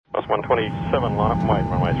127, line up and wait,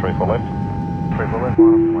 runway 34 left. 34 left,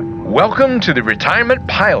 line up and wait. Welcome to the Retirement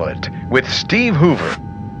Pilot with Steve Hoover.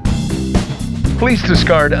 Please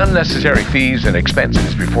discard unnecessary fees and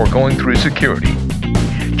expenses before going through security.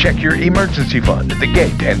 Check your emergency fund at the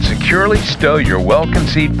gate and securely stow your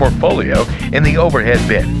well-conceived portfolio in the overhead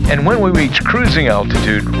bin. And when we reach cruising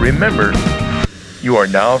altitude, remember, you are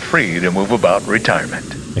now free to move about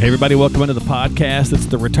retirement. Hey everybody, welcome into the podcast. It's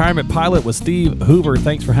the Retirement Pilot with Steve Hoover.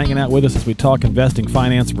 Thanks for hanging out with us as we talk investing,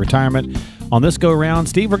 finance, and retirement. On this go-around,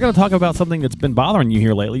 Steve, we're going to talk about something that's been bothering you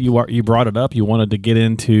here lately. You brought it up. You wanted to get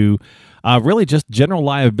into really just general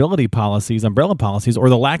liability policies, umbrella policies, or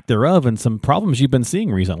the lack thereof, and some problems you've been seeing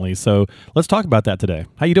recently. So let's talk about that today.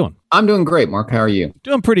 How you doing? I'm doing great, Mark. How are you?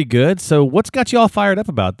 Doing pretty good. So what's got you all fired up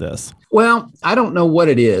about this? Well, I don't know what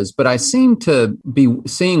it is, but I seem to be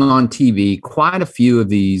seeing on TV quite a few of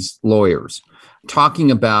these lawyers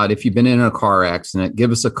talking about, if you've been in a car accident,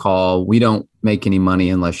 give us a call. We don't make any money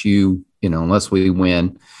unless unless we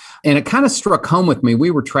win. And it kind of struck home with me.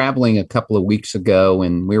 We were traveling a couple of weeks ago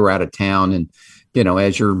and we were out of town. And,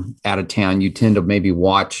 as you're out of town, you tend to maybe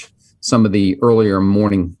watch some of the earlier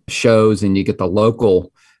morning shows and you get the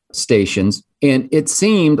local stations. And it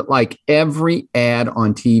seemed like every ad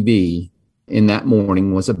on TV in that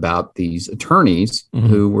morning was about these attorneys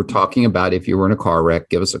who were talking about, if you were in a car wreck,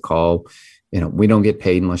 give us a call. We don't get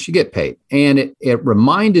paid unless you get paid. And it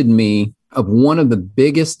reminded me of one of the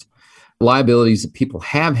biggest liabilities that people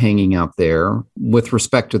have hanging out there with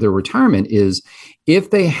respect to their retirement is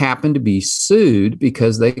if they happen to be sued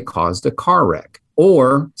because they caused a car wreck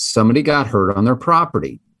or somebody got hurt on their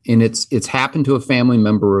property. And it's happened to a family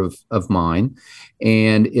member of mine.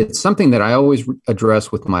 And it's something that I always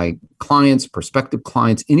address with my clients, prospective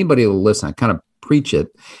clients, anybody who will listen. I kind of preach it,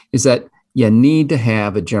 is that you need to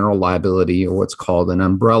have a general liability or what's called an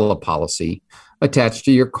umbrella policy attached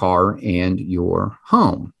to your car and your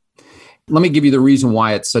home. Let me give you the reason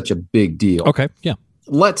why it's such a big deal. Okay, yeah.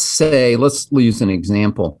 Let's use an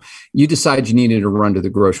example. You decide you needed to run to the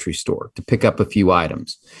grocery store to pick up a few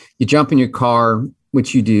items. You jump in your car,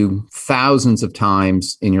 which you do thousands of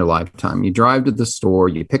times in your lifetime. You drive to the store,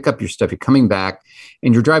 you pick up your stuff, you're coming back,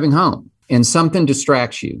 and you're driving home. And something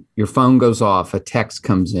distracts you. Your phone goes off, a text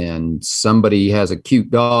comes in, somebody has a cute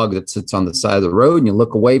dog that sits on the side of the road, and you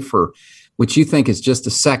look away for what you think is just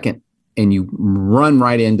a second, and you run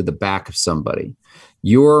right into the back of somebody.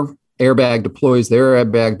 Your airbag deploys, their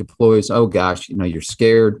airbag deploys. Oh gosh, you're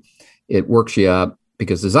scared. It works you up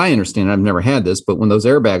because, as I understand it, I've never had this, but when those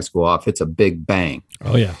airbags go off, it's a big bang.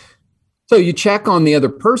 Oh yeah. So you check on the other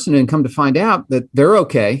person and come to find out that they're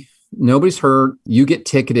okay. Nobody's hurt. You get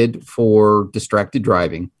ticketed for distracted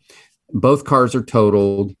driving. Both cars are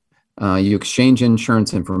totaled. You exchange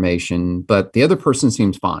insurance information, but the other person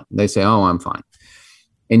seems fine. They say, "Oh, I'm fine."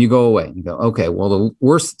 And you go away. You go, okay, well, the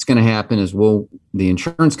worst that's going to happen is the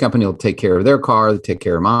insurance company will take care of their car, they'll take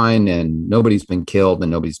care of mine, and nobody's been killed and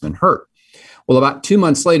nobody's been hurt. Well, about 2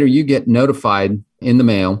 months later, you get notified in the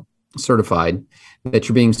mail, certified, that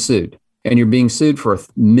you're being sued. And you're being sued for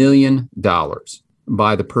 $1 million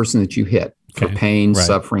by the person that you hit for pain,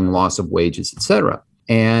 suffering, loss of wages, etc.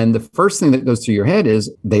 And the first thing that goes through your head is,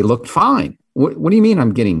 they looked fine. What do you mean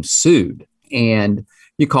I'm getting sued? And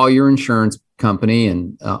you call your insurance company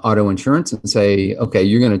and auto insurance and say, okay,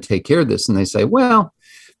 you're going to take care of this. And they say, well,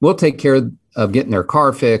 we'll take care of getting their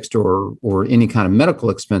car fixed or any kind of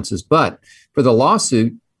medical expenses. But for the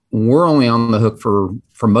lawsuit, we're only on the hook for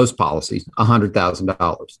most policies,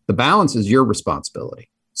 $100,000. The balance is your responsibility.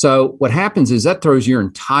 So what happens is that throws your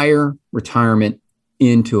entire retirement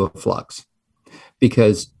into a flux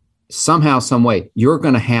because somehow, some way, you're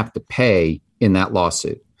going to have to pay in that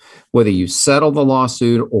lawsuit. Whether you settle the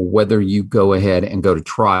lawsuit or whether you go ahead and go to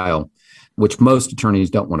trial, which most attorneys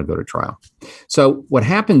don't want to go to trial. So what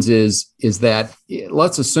happens is that,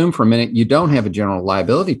 let's assume for a minute, you don't have a general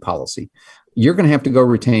liability policy. You're going to have to go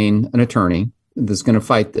retain an attorney that's going to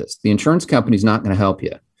fight this. The insurance company's not going to help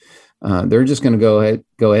you. They're just going to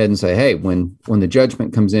go ahead and say, hey, when the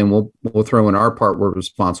judgment comes in, we'll throw in our part. We're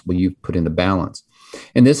responsible. You put in the balance.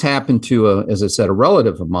 And this happened to, as I said, a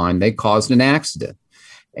relative of mine. They caused an accident.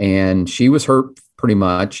 And she was hurt pretty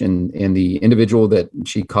much. And the individual that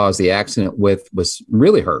she caused the accident with was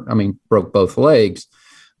really hurt. I mean, broke both legs.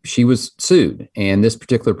 She was sued. And this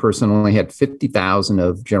particular person only had $50,000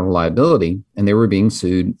 of general liability. And they were being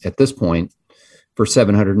sued at this point for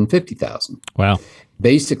 $750,000. Wow.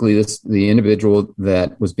 Basically, the individual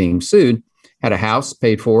that was being sued had a house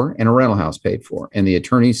paid for and a rental house paid for. And the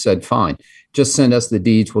attorney said, fine, just send us the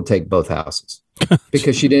deeds. We'll take both houses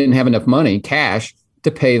because she didn't have enough money, cash, to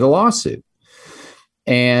pay the lawsuit.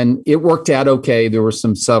 And it worked out okay. There were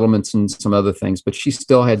some settlements and some other things, but she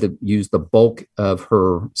still had to use the bulk of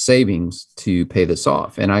her savings to pay this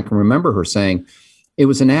off. And I can remember her saying, it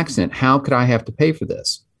was an accident. How could I have to pay for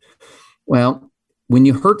this? Well, when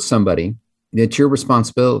you hurt somebody, it's your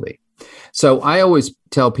responsibility. So I always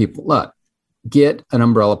tell people, look, get an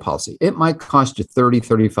umbrella policy. It might cost you $30,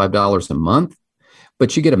 $35 a month,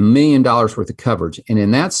 but you get $1 million worth of coverage. And in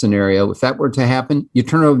that scenario, if that were to happen, you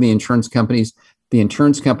turn over the insurance companies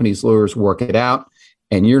lawyers work it out,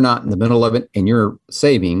 and you're not in the middle of it, and your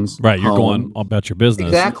savings. Right. You're going about your business.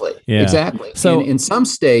 Exactly. Yeah. Exactly. So in some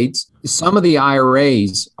states, some of the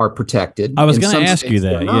IRAs are protected. I was going to ask you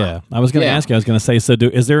that. Yeah. I was going to ask you, I was going to say, so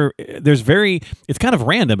it's kind of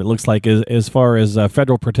random, it looks like, as far as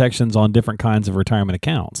federal protections on different kinds of retirement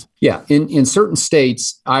accounts. Yeah. In certain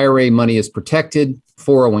states, IRA money is protected.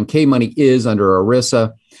 401k money is under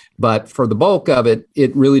ERISA. But for the bulk of it,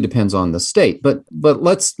 it really depends on the state. But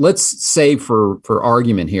let's say for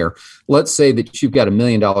argument here, let's say that you've got $1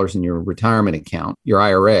 million in your retirement account, your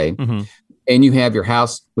IRA, Mm-hmm. and you have your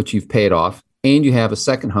house, which you've paid off, and you have a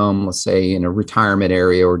second home, let's say in a retirement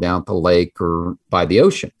area or down at the lake or by the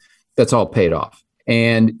ocean. That's all paid off.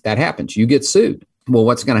 And that happens. You get sued. Well,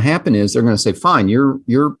 what's going to happen is they're going to say, fine,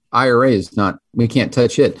 your IRA is not, we can't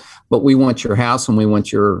touch it, but we want your house and we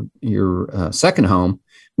want your second home.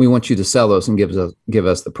 We want you to sell those and give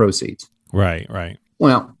us the proceeds. Right, right.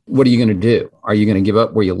 Well, what are you going to do? Are you going to give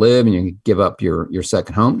up where you live and you give up your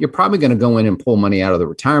second home? You're probably going to go in and pull money out of the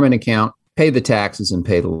retirement account, pay the taxes, and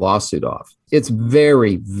pay the lawsuit off. It's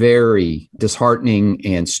very, very disheartening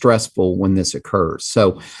and stressful when this occurs.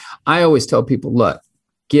 So I always tell people, look,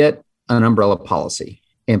 get an umbrella policy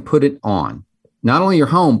and put it on not only your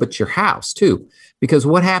home, but your house too. Because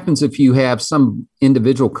what happens if you have some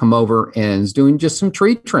individual come over and is doing just some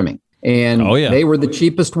tree trimming and they were the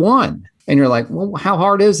cheapest one? And you're like, well, how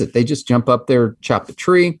hard is it? They just jump up there, chop the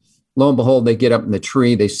tree. Lo and behold, they get up in the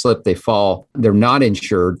tree, they slip, they fall. They're not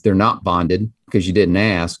insured. They're not bonded because you didn't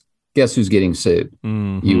ask. Guess who's getting sued?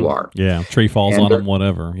 Mm-hmm. You are. Yeah. Tree falls on them,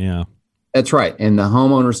 whatever. Yeah. That's right. And the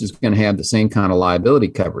homeowners is going to have the same kind of liability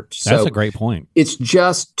coverage. That's a great point. It's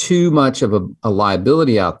just too much of a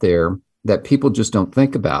liability out there that people just don't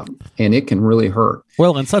think about, and it can really hurt.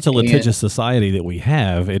 Well, in such a litigious society that we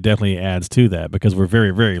have, it definitely adds to that because we're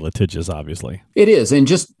very, very litigious, obviously. It is. And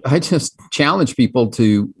I just challenge people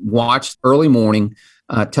to watch early morning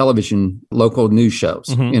television, local news shows,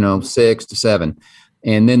 6 to 7,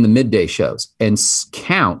 and then the midday shows, and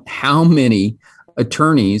count how many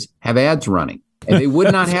attorneys have ads running. And they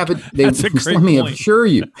would not have it. Let me assure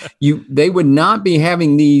you, they would not be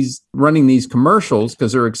running these commercials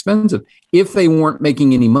because they're expensive if they weren't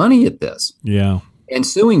making any money at this. Yeah. And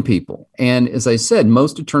suing people. And as I said,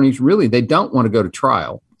 most attorneys really, they don't want to go to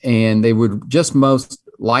trial, and they would just most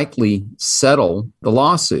likely settle the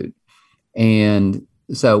lawsuit. And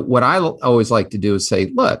so what I always like to do is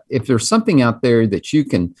say, look, if there's something out there that you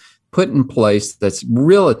can put in place that's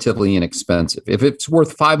relatively inexpensive. If it's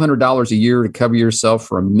worth $500 a year to cover yourself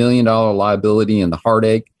for $1 million liability and the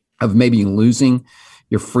heartache of maybe losing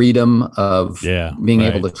your freedom of being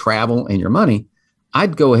able to travel and your money,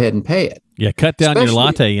 I'd go ahead and pay it. Yeah, cut down your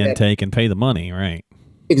latte intake and pay the money, right?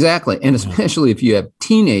 Exactly. And especially if you have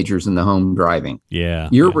teenagers in the home driving. Yeah.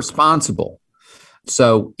 You're responsible.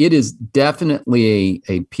 So it is definitely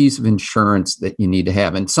a piece of insurance that you need to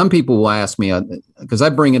have. And some people will ask me, because I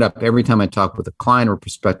bring it up every time I talk with a client or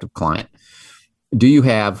prospective client, do you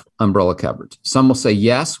have umbrella coverage? Some will say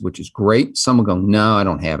yes, which is great. Some will go, no, I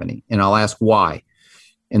don't have any. And I'll ask why.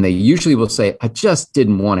 And they usually will say, I just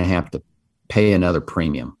didn't want to have to pay another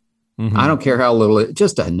premium. Mm-hmm. I don't care how little,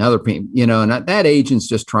 just another premium, and that agent's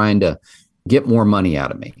just trying to get more money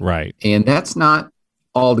out of me. Right. And that's not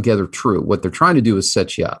altogether true. What they're trying to do is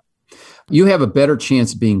set you up. You have a better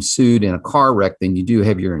chance of being sued in a car wreck than you do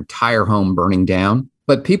have your entire home burning down.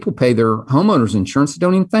 But people pay their homeowners insurance,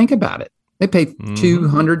 don't even think about it. They pay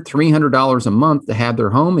 $200, $300 a month to have their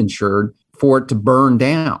home insured for it to burn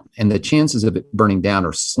down. And the chances of it burning down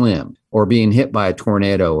are slim, or being hit by a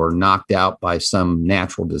tornado or knocked out by some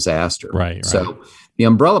natural disaster. Right. So the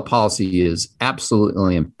umbrella policy is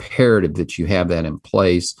absolutely imperative that you have that in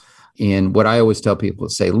place. And what I always tell people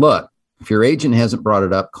is say, look, if your agent hasn't brought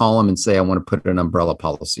it up, call them and say, I want to put an umbrella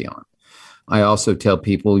policy on. I also tell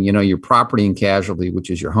people, your property and casualty, which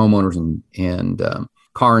is your homeowners and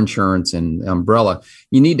car insurance and umbrella,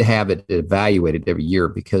 you need to have it evaluated every year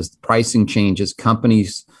because the pricing changes,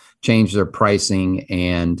 companies change their pricing,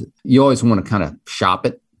 and you always want to kind of shop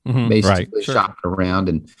it, basically shop it around.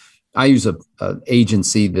 And I use a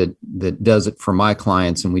agency that does it for my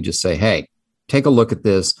clients, and we just say, hey, take a look at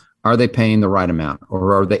this. are they paying the right amount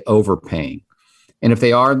or are they overpaying? And if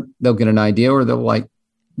they are, they'll get an idea, or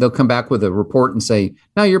they'll come back with a report and say,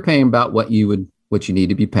 no, you're paying about what you need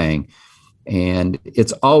to be paying. And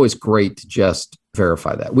it's always great to just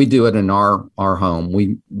verify that. We do it in our home.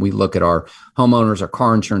 We look at our homeowners, our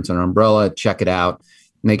car insurance, and umbrella, check it out,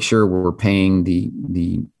 make sure we're paying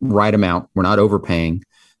the right amount. We're not overpaying.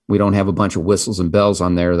 We don't have a bunch of whistles and bells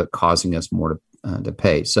on there that causing us more to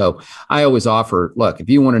pay. So I always offer, look, if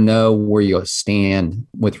you want to know where you stand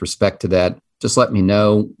with respect to that, just let me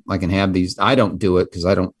know. I can have these. I don't do it because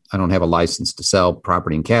I don't have a license to sell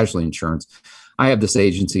property and casualty insurance. I have this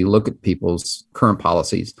agency look at people's current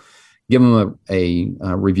policies, give them a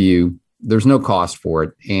review. There's no cost for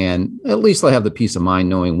it. And at least they'll have the peace of mind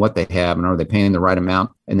knowing what they have and are they paying the right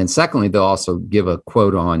amount. And then secondly, they'll also give a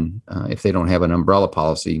quote on if they don't have an umbrella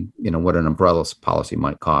policy, what an umbrella policy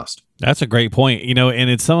might cost. That's a great point. And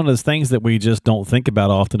it's some of those things that we just don't think about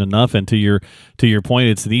often enough. And to your point,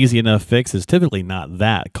 it's an easy enough fix. It's typically not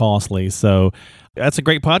that costly. So that's a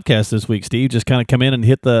great podcast this week, Steve. Just kind of come in and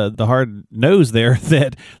hit the hard nose there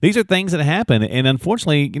that these are things that happen. And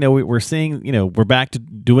unfortunately, we're seeing, we're back to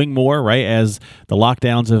doing more, right? As the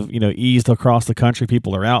lockdowns have, eased across the country,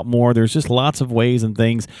 people are out more. There's just lots of ways and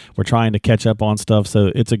things we're trying to catch up on stuff.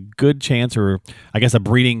 So it's a good chance, or I guess a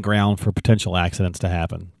breeding ground for potential accidents to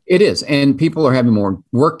happen. It is. And people are having more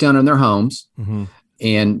work done in their homes. Mm-hmm.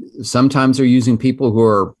 And sometimes they're using people who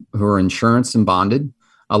are insurance and bonded.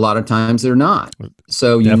 A lot of times they're not.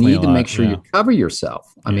 So you need to make sure you cover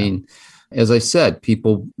yourself. I mean, as I said,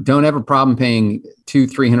 people don't have a problem paying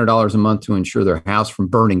 $200-$300 a month to insure their house from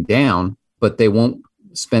burning down, but they won't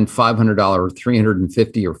spend $500,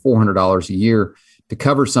 $350 or $400 a year to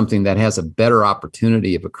cover something that has a better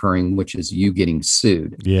opportunity of occurring, which is you getting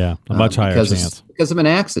sued. Yeah, a much higher chance. Because of an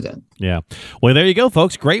accident. Yeah. Well, there you go,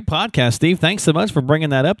 folks. Great podcast, Steve. Thanks so much for bringing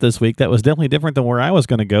that up this week. That was definitely different than where I was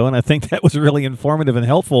going to go, and I think that was really informative and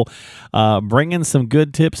helpful. Bringing some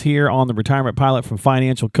good tips here on the Retirement Pilot from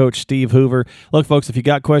financial coach Steve Hoover. Look, folks, if you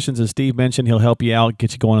got questions, as Steve mentioned, he'll help you out,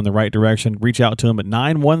 get you going in the right direction. Reach out to him at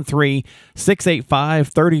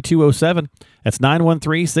 913-685-3207. That's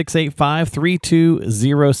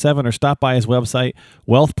 913-685-3207, or stop by his website,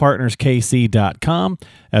 wealthpartnerskc.com.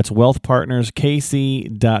 That's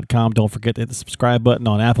wealthpartnerskc.com. Don't forget to hit the subscribe button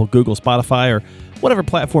on Apple, Google, Spotify, or whatever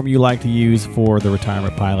platform you like to use for the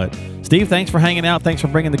Retirement Pilot. Steve, thanks for hanging out. Thanks for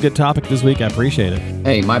bringing the good topic this week. I appreciate it.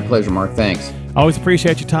 Hey, my pleasure, Mark. Thanks. Always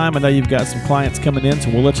appreciate your time. I know you've got some clients coming in, so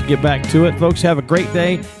we'll let you get back to it. Folks, have a great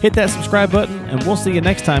day. Hit that subscribe button, and we'll see you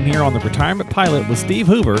next time here on the Retirement Pilot with Steve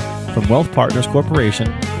Hoover from Wealth Partners Corporation,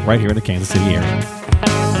 right here in the Kansas City area.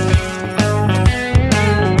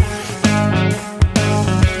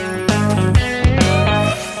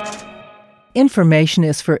 Information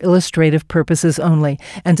is for illustrative purposes only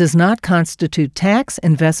and does not constitute tax,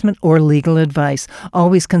 investment, or legal advice.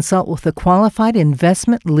 Always consult with a qualified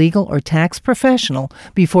investment, legal, or tax professional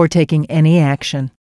before taking any action.